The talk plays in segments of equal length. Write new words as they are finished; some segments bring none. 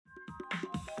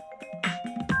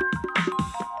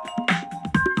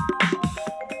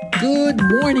Good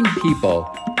morning, people.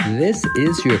 This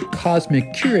is your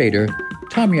Cosmic Curator,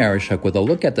 Tom Yaroshuk, with a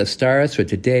look at the stars for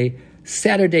today,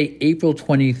 Saturday, April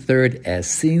 23rd, as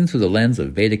seen through the lens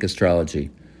of Vedic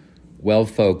astrology. Well,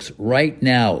 folks, right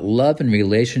now, love and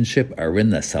relationship are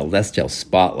in the celestial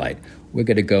spotlight. We're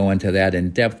going to go into that in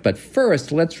depth, but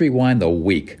first, let's rewind the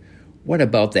week. What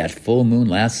about that full moon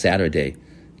last Saturday?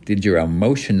 Did your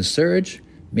emotions surge?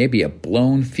 Maybe a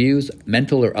blown fuse,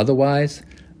 mental or otherwise?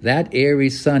 That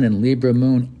Aries sun and Libra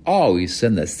moon always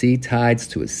send the sea tides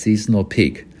to a seasonal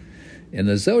peak. In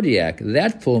the zodiac,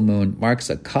 that full moon marks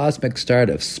a cosmic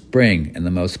start of spring and the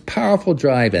most powerful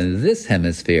drive in this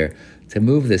hemisphere to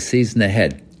move the season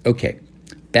ahead. Okay,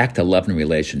 back to love and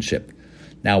relationship.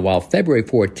 Now, while February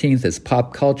 14th is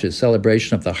pop culture's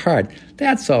celebration of the heart,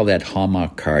 that's all that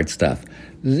Hallmark card stuff.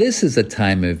 This is a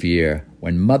time of year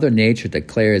when Mother Nature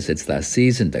declares it's the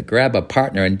season to grab a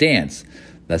partner and dance.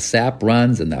 The sap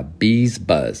runs and the bees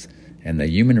buzz, and the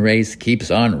human race keeps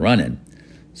on running.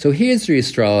 So here's the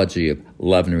astrology of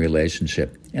love and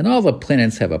relationship, and all the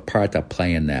planets have a part to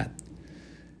play in that.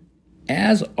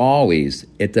 As always,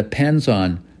 it depends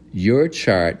on your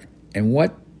chart and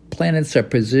what planets are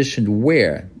positioned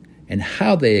where and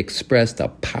how they express the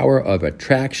power of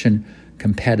attraction,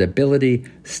 compatibility,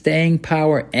 staying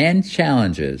power, and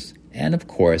challenges. And of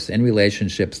course, in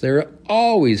relationships, there are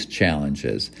always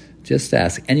challenges. Just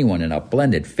ask anyone in a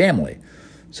blended family.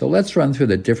 So let's run through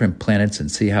the different planets and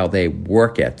see how they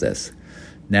work at this.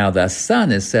 Now, the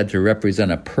sun is said to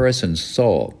represent a person's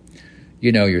soul.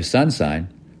 You know your sun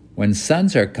sign. When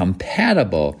suns are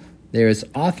compatible, there is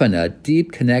often a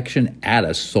deep connection at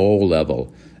a soul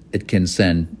level. It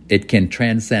can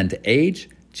transcend age,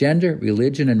 gender,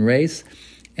 religion, and race,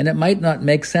 and it might not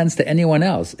make sense to anyone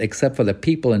else except for the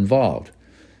people involved.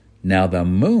 Now, the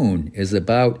moon is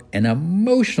about an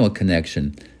emotional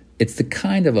connection. It's the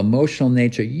kind of emotional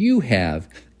nature you have,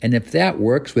 and if that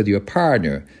works with your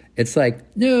partner, it's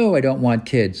like, no, I don't want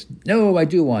kids. No, I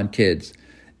do want kids.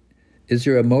 Is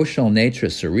your emotional nature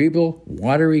cerebral,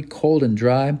 watery, cold, and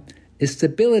dry? Is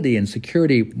stability and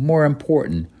security more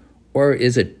important, or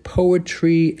is it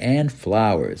poetry and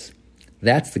flowers?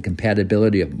 That's the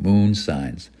compatibility of moon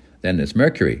signs. Then there's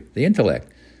Mercury, the intellect.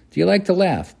 Do you like to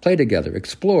laugh, play together,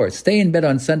 explore, stay in bed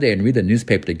on Sunday and read the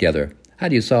newspaper together? How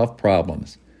do you solve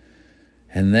problems?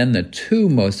 And then the two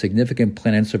most significant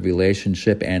planets of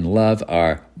relationship and love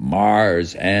are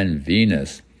Mars and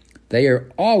Venus. They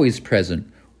are always present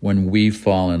when we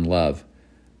fall in love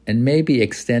and maybe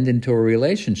extend into a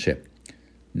relationship.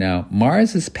 Now,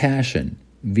 Mars is passion.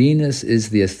 Venus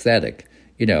is the aesthetic.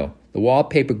 You know, the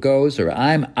wallpaper goes or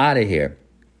I'm out of here.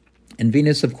 And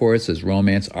Venus, of course, is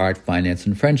romance, art, finance,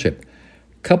 and friendship.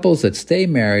 Couples that stay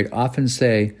married often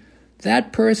say,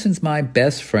 that person's my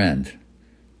best friend.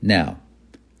 Now,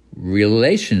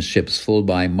 relationships fueled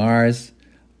by Mars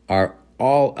are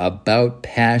all about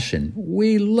passion.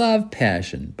 We love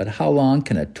passion, but how long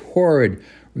can a torrid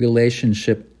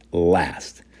relationship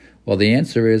last? Well, the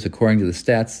answer is, according to the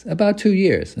stats, about 2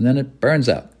 years, and then it burns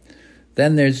up.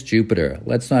 Then there's Jupiter.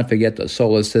 Let's not forget the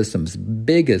solar system's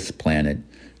biggest planet.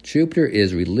 Jupiter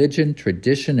is religion,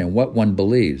 tradition, and what one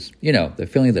believes. You know, the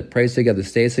feeling that prays together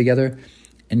stays together.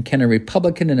 And can a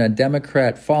Republican and a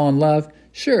Democrat fall in love?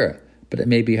 Sure, but it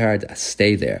may be hard to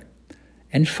stay there.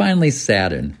 And finally,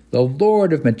 Saturn, the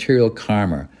lord of material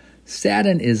karma.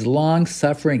 Saturn is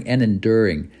long-suffering and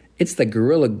enduring. It's the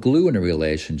gorilla glue in a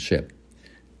relationship.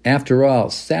 After all,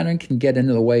 Saturn can get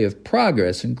into the way of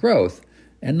progress and growth,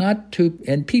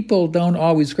 and people don't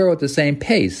always grow at the same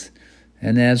pace.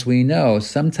 And as we know,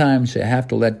 sometimes you have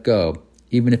to let go,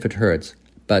 even if it hurts.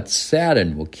 But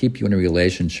Saturn will keep you in a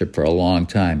relationship for a long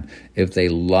time if they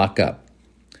lock up.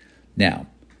 Now,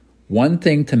 one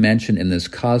thing to mention in this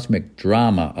cosmic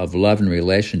drama of love and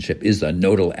relationship is the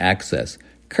nodal axis.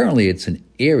 Currently, it's in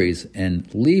Aries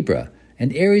and Libra.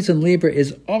 And Aries and Libra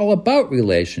is all about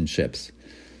relationships.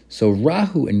 So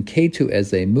Rahu and Ketu, as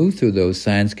they move through those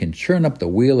signs, can churn up the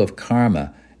wheel of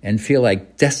karma and feel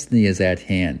like destiny is at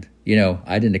hand. You know,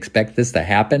 I didn't expect this to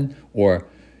happen. Or,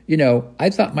 you know,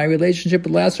 I thought my relationship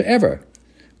would last forever.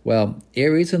 Well,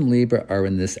 Aries and Libra are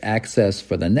in this axis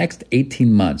for the next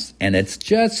 18 months, and it's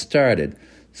just started.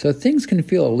 So things can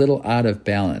feel a little out of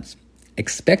balance.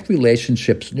 Expect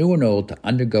relationships, new and old, to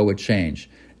undergo a change,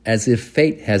 as if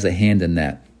fate has a hand in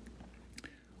that.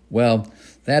 Well,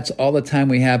 that's all the time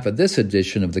we have for this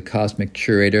edition of the Cosmic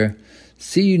Curator.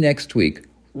 See you next week,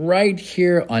 right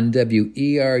here on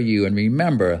WERU. And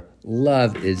remember,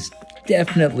 love is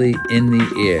definitely in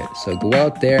the air. So go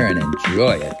out there and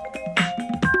enjoy it.